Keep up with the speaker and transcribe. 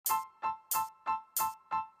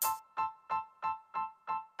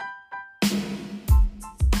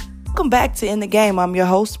Welcome back to In the Game. I'm your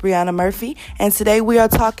host, Brianna Murphy, and today we are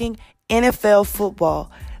talking NFL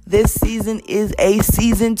football. This season is a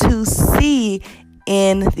season to see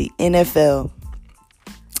in the NFL.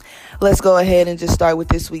 Let's go ahead and just start with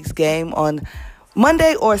this week's game on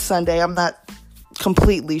Monday or Sunday. I'm not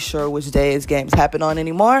completely sure which day his games happen on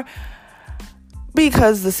anymore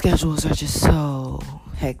because the schedules are just so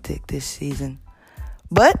hectic this season.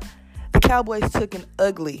 But the Cowboys took an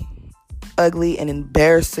ugly and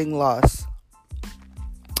embarrassing loss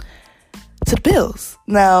to the Bills.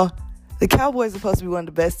 Now, the Cowboys are supposed to be one of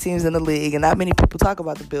the best teams in the league, and not many people talk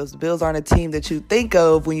about the Bills. The Bills aren't a team that you think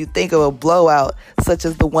of when you think of a blowout, such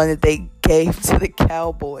as the one that they gave to the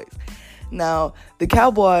Cowboys. Now, the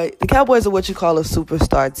Cowboys are what you call a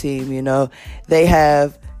superstar team, you know. They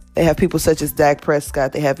have people such as Dak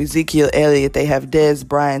Prescott, they have Ezekiel Elliott, they have Dez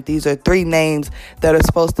Bryant. These are three names that are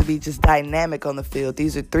supposed to be just dynamic on the field.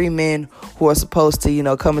 These are three men who are supposed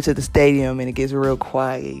to, come into the stadium and it gets real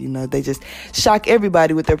quiet. They just shock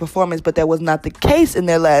everybody with their performance, but that was not the case in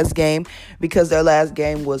their last game because their last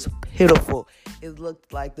game was pitiful. It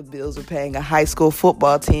looked like the Bills were playing a high school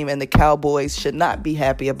football team, and the Cowboys should not be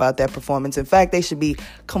happy about that performance. In fact, they should be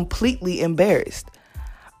completely embarrassed.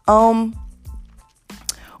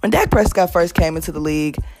 When Dak Prescott first came into the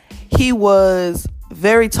league, he was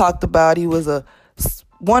very talked about. He was a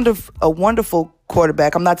wonderful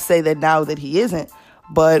quarterback. I'm not to say that now that he isn't,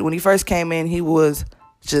 but when he first came in, he was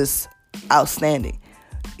just outstanding.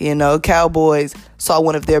 Cowboys saw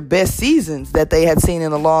one of their best seasons that they had seen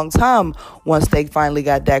in a long time once they finally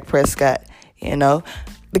got Dak Prescott. The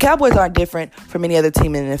Cowboys aren't different from any other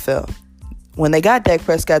team in the NFL. When they got Dak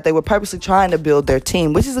Prescott, they were purposely trying to build their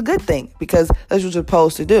team, which is a good thing because that's what you're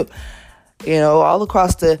supposed to do. All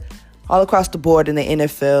across the board in the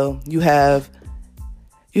NFL,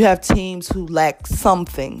 you have teams who lack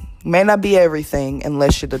something. May not be everything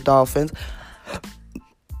unless you're the Dolphins,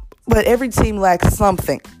 but every team lacks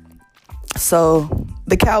something. So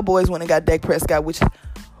the Cowboys went and got Dak Prescott, which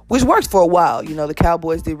worked for a while. The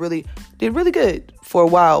Cowboys did really good for a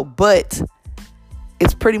while, but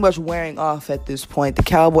it's pretty much wearing off at this point. The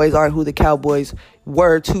Cowboys aren't who the Cowboys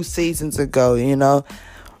were 2 seasons ago,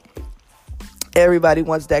 Everybody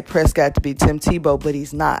wants Dak Prescott to be Tim Tebow, but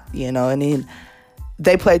he's not,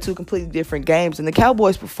 they play 2 completely different games, and the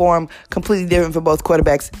Cowboys perform completely different for both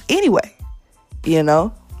quarterbacks anyway,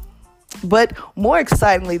 But more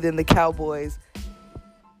excitingly than the Cowboys'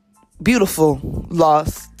 beautiful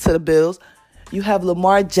loss to the Bills, you have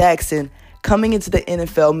Lamar Jackson coming into the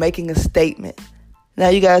NFL making a statement. Now,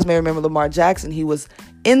 you guys may remember Lamar Jackson. He was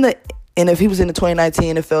in the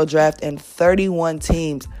 2019 NFL draft, and 31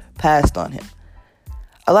 teams passed on him.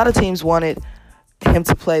 A lot of teams wanted him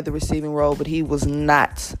to play the receiving role, but he was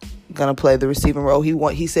not going to play the receiving role.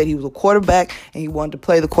 He said he was a quarterback, and he wanted to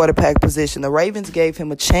play the quarterback position. The Ravens gave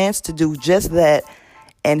him a chance to do just that,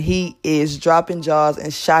 and he is dropping jaws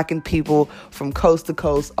and shocking people from coast to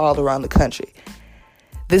coast all around the country.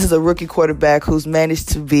 This is a rookie quarterback who's managed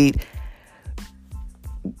to beat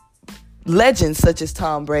legends such as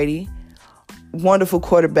Tom Brady, wonderful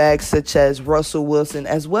quarterbacks such as Russell Wilson,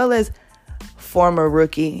 as well as former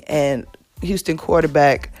rookie and Houston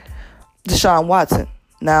quarterback Deshaun Watson.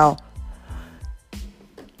 Now,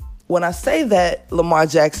 when I say that Lamar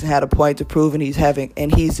Jackson had a point to prove and he's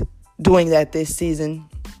doing that this season,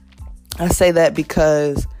 I say that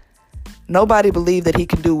because nobody believed that he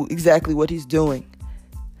could do exactly what he's doing.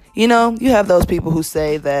 You have those people who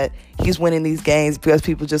say that he's winning these games because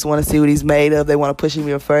people just want to see what he's made of. They want to push him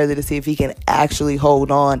even further to see if he can actually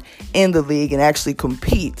hold on in the league and actually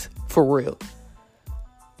compete for real.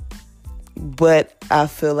 But I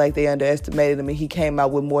feel like they underestimated him, and he came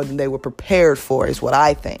out with more than they were prepared for, is what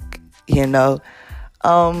I think.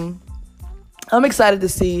 I'm excited to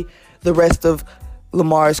see the rest of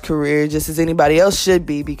Lamar's career, just as anybody else should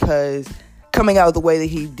be, because coming out the way that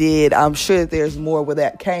he did, I'm sure that there's more where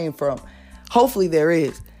that came from. Hopefully there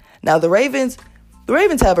is. Now, the Ravens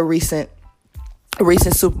have a recent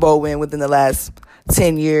Super Bowl win within the last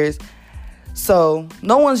 10 years. So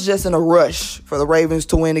no one's just in a rush for the Ravens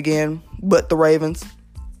to win again, but the Ravens.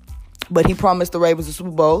 But he promised the Ravens a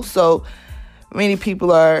Super Bowl. So many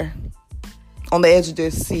people are on the edge of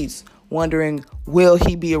their seats wondering, will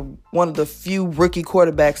he be one of the few rookie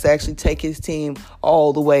quarterbacks to actually take his team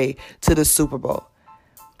all the way to the Super Bowl?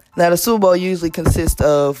 Now, the Super Bowl usually consists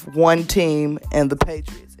of one team and the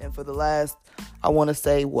Patriots. And for the last,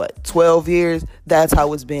 12 years, that's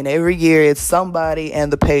how it's been. Every year, it's somebody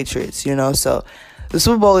and the Patriots, So the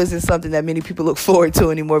Super Bowl isn't something that many people look forward to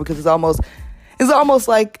anymore because it's almost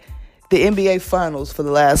like the NBA Finals for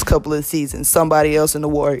the last couple of seasons. Somebody else in the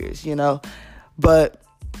Warriors, But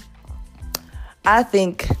I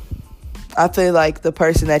feel like the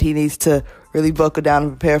person that he needs to really buckle down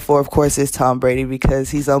and prepare for, of course, is Tom Brady, because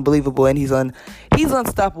he's unbelievable and he's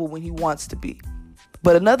unstoppable when he wants to be.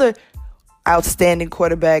 But another outstanding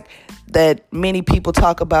quarterback that many people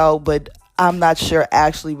talk about, but I'm not sure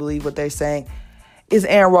actually believe what they're saying, is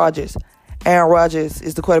Aaron Rodgers. Aaron Rodgers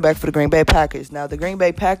is the quarterback for the Green Bay Packers. Now, the Green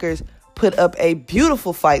Bay Packers put up a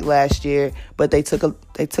beautiful fight last year, but they took a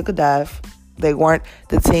dive. They weren't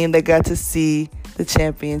the team that got to see the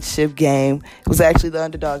championship game. It was actually the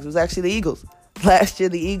underdogs. It was actually the Eagles. Last year,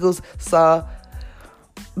 the Eagles saw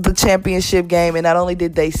the championship game, and not only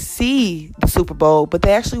did they see the Super Bowl, but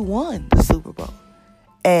they actually won the Super Bowl.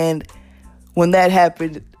 And when that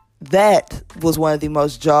happened, that was one of the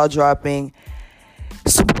most jaw-dropping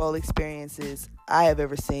Super Bowl experiences I have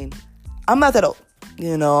ever seen. I'm not that old.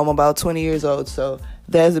 I'm about 20 years old, so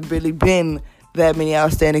there hasn't really been that many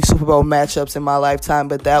outstanding Super Bowl matchups in my lifetime,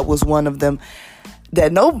 but that was one of them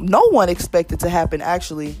that no one expected to happen,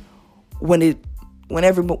 actually, when it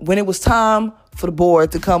was time for the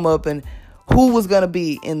board to come up and who was going to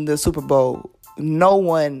be in the Super Bowl. No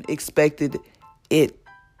one expected it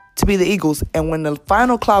to be the Eagles. And when the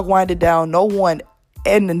final clock winded down, no one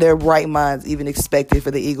in their right minds even expected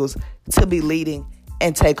for the Eagles to be leading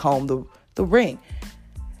and take home the ring.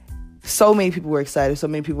 So many people were excited. So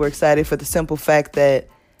many people were excited for the simple fact that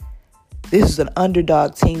this is an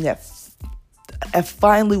underdog team that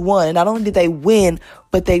finally won. And not only did they win,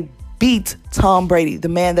 but they beat Tom Brady, the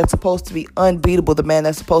man that's supposed to be unbeatable, the man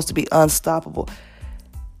that's supposed to be unstoppable.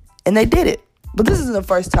 And they did it. But this isn't the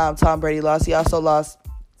first time Tom Brady lost. He also lost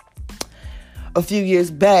a few years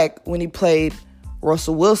back when he played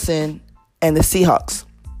Russell Wilson and the Seahawks.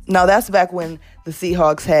 Now, that's back when the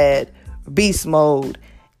Seahawks had beast mode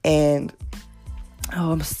and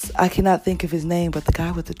I cannot think of his name, but the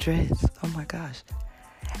guy with the dreads. Oh my gosh.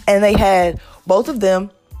 And they had both of them,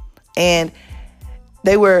 and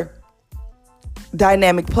they were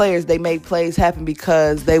dynamic players. They made plays happen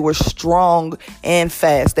because they were strong and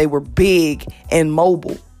fast. They were big and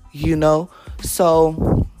mobile,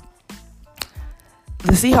 So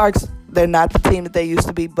the Seahawks, they're not the team that they used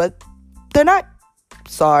to be, but they're not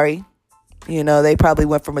sorry. They probably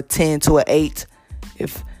went from a 10 to an 8,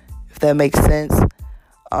 if that makes sense.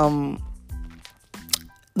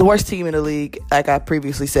 The worst team in the league, like I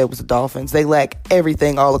previously said, was the Dolphins. They lack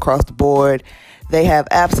everything all across the board. They have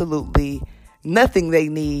absolutely nothing they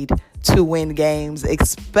need to win games,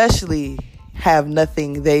 especially have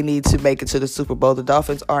nothing they need to make it to the Super Bowl. The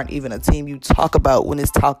Dolphins aren't even a team you talk about when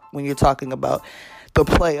you're talking about the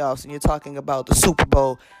playoffs and you're talking about the Super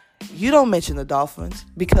Bowl. You don't mention the Dolphins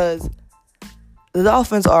because the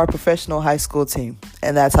Dolphins are a professional high school team,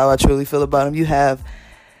 and that's how I truly feel about them. You have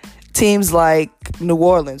teams like New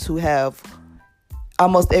Orleans who have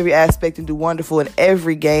almost every aspect and do wonderful in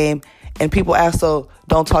every game, and people also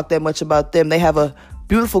don't talk that much about them. They have a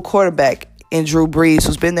beautiful quarterback in Drew Brees,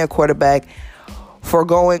 who's been their quarterback for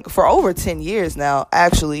over 10 years now,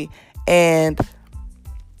 actually, and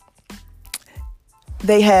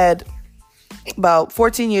they had about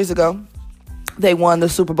 14 years ago, they won the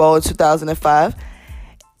Super Bowl in 2005.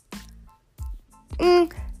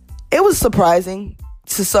 It was surprising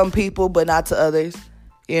to some people, but not to others,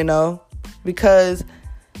 because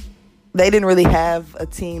they didn't really have a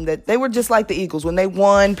team that they were just like the Eagles. When they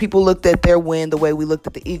won, people looked at their win the way we looked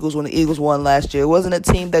at the Eagles when the Eagles won last year. It wasn't a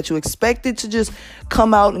team that you expected to just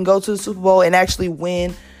come out and go to the Super Bowl and actually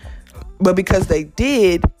win. But because they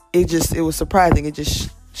did, it was surprising. It just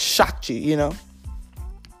shocked you,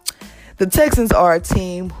 The Texans are a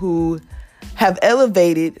team who have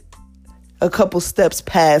elevated a couple steps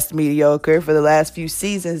past mediocre. For the last few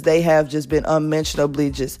seasons, they have just been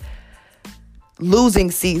unmentionably just losing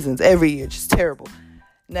seasons every year, just terrible.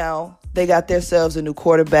 Now, they got themselves a new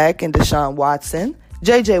quarterback in Deshaun Watson.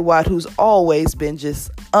 J.J. Watt, who's always been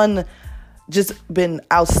been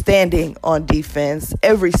outstanding on defense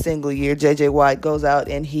every single year. J.J. Watt goes out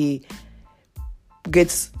and he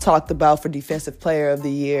gets talked about for Defensive Player of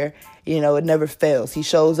the Year. It never fails. He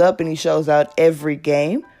shows up and he shows out every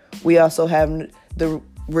game. We also have the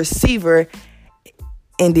receiver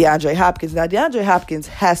in DeAndre Hopkins. Now, DeAndre Hopkins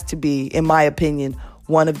has to be, in my opinion,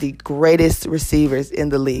 one of the greatest receivers in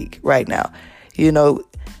the league right now.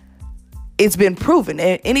 It's been proven.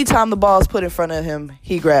 Anytime the ball is put in front of him,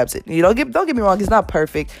 he grabs it. Don't get me wrong, he's not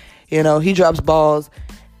perfect. He drops balls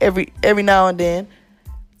every now and then.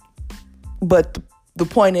 But the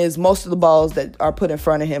point is, most of the balls that are put in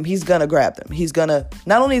front of him, he's going to grab them.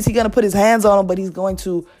 Not only is he going to put his hands on them, but he's going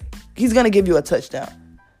to give you a touchdown.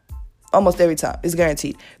 Almost every time. It's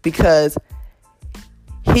guaranteed. Because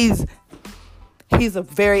he's a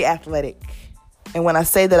very athletic And when I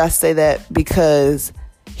say that because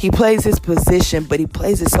he plays his position, but he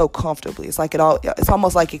plays it so comfortably. It's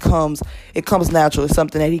almost like it comes natural. It's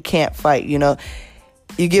something that he can't fight, you know.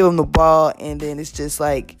 You give him the ball, and then it's just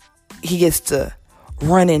like he gets to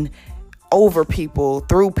running over people,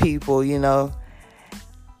 through people, you know,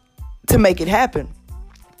 to make it happen.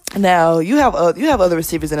 Now, you have other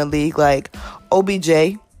receivers in the league like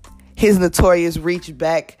OBJ, his notorious reach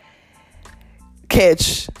back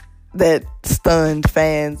catch that stunned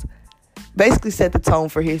fans, basically set the tone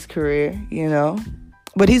for his career, you know.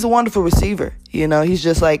 But he's a wonderful receiver, you know. He's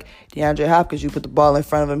just like DeAndre Hopkins. You put the ball in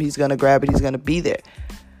front of him, he's going to grab it, he's going to be there.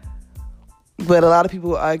 But a lot of people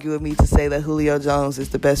will argue with me to say that Julio Jones is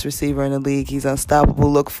the best receiver in the league. He's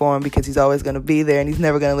unstoppable. Look for him because he's always going to be there and he's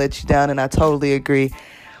never going to let you down, and I totally agree.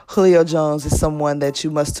 Julio Jones is someone that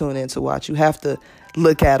you must tune in to watch. You have to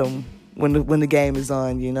look at him when the game is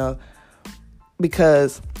on, you know,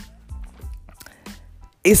 because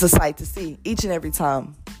it's a sight to see each and every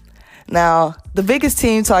time. Now, the biggest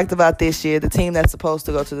team talked about this year, the team that's supposed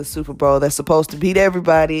to go to the Super Bowl, that's supposed to beat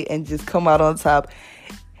everybody and just come out on top,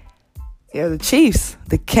 the Chiefs,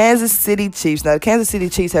 the Kansas City Chiefs. Now, the Kansas City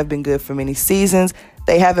Chiefs have been good for many seasons.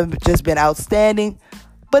 They haven't just been outstanding,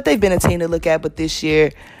 but they've been a team to look at. But this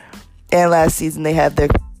year and last season, they have their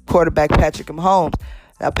quarterback, Patrick Mahomes.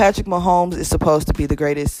 Now, Patrick Mahomes is supposed to be the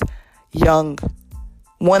greatest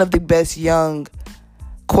one of the best young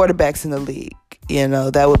quarterbacks in the league. You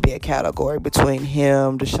know, that would be a category between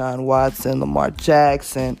him, Deshaun Watson, Lamar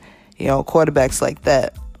Jackson, you know, quarterbacks like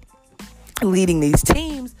that leading these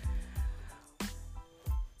teams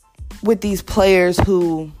with these players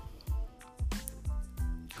who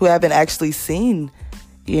haven't actually seen,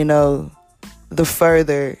 you know, the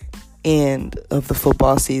further end of the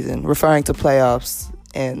football season, referring to playoffs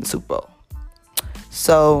and Super Bowl.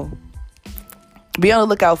 So be on the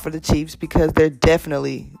lookout for the Chiefs because they're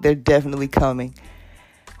definitely coming.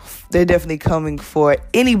 They're definitely coming for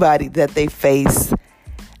anybody that they face,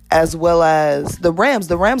 as well as the Rams.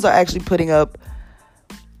 The Rams are actually putting up,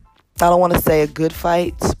 I don't want to say a good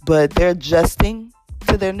fight, but they're adjusting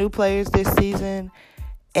to their new players this season,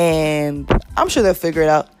 and I'm sure they'll figure it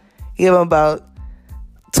out. Give them about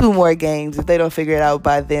 2 more games. If they don't figure it out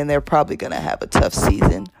by then, they're probably going to have a tough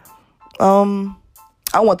season.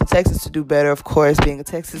 I want the Texans to do better, of course. Being a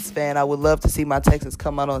Texans fan, I would love to see my Texans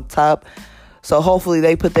come out on top. So hopefully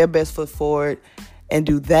they put their best foot forward and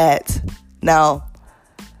do that. Now,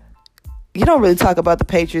 you don't really talk about the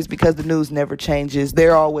Patriots because the news never changes.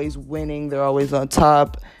 They're always winning. They're always on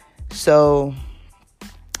top. So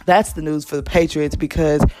that's the news for the Patriots,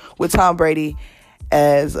 because with Tom Brady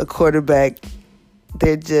as a quarterback,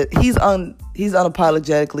 he's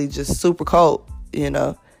unapologetically just super cold, you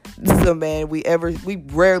know. This is a man we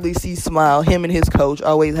rarely see smile. Him and his coach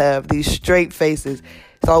always have these straight faces.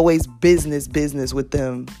 It's always business with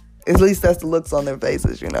them. At least that's the looks on their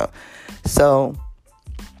faces, you know. So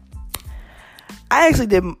I'm actually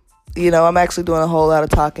doing a whole lot of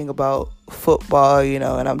talking about football, you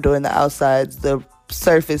know, and I'm doing the outsides, the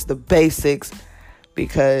surface, the basics,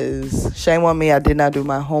 because shame on me, I did not do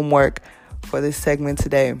my homework for this segment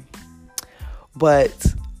today.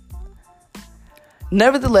 But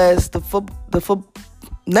nevertheless, the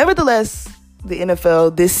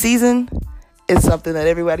NFL this season is something that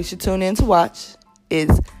everybody should tune in to watch.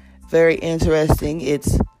 It's very interesting.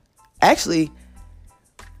 It's actually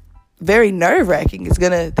very nerve-wracking.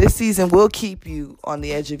 This season will keep you on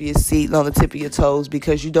the edge of your seat and on the tip of your toes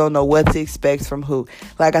because you don't know what to expect from who.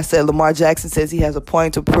 Like I said, Lamar Jackson says he has a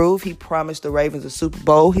point to prove. He promised the Ravens a Super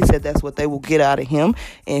Bowl. He said that's what they will get out of him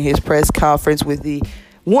in his press conference with the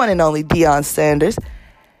one and only Deion Sanders.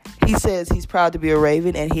 He says he's proud to be a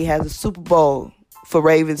Raven and he has a Super Bowl for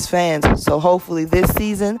Ravens fans. So hopefully this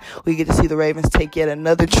season we get to see the Ravens take yet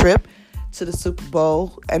another trip to the Super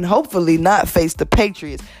Bowl and hopefully not face the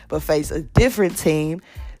Patriots, but face a different team.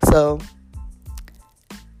 So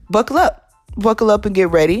buckle up and get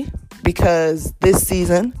ready, because this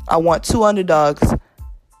season I want 2 underdogs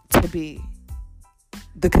to be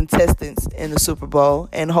the contestants in the Super Bowl,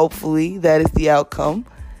 and hopefully that is the outcome.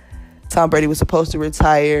 Tom Brady was supposed to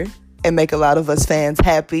retire and make a lot of us fans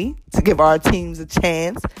happy to give our teams a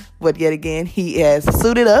chance, but yet again he has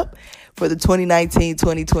suited up for the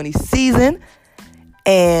 2019-2020 season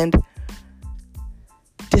and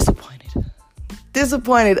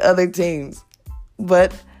disappointed other teams.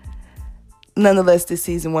 But nonetheless, this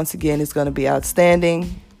season once again is going to be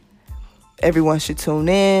outstanding. Everyone should tune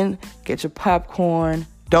in, get your popcorn.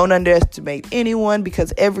 Don't underestimate anyone,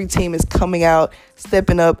 because every team is coming out,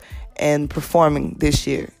 stepping up, and performing this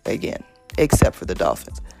year again, except for the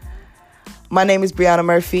Dolphins. My name is Brianna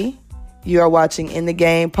Murphy. You are watching In the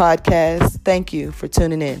Game podcast. Thank you for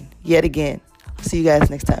tuning in yet again. See you guys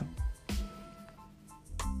next time.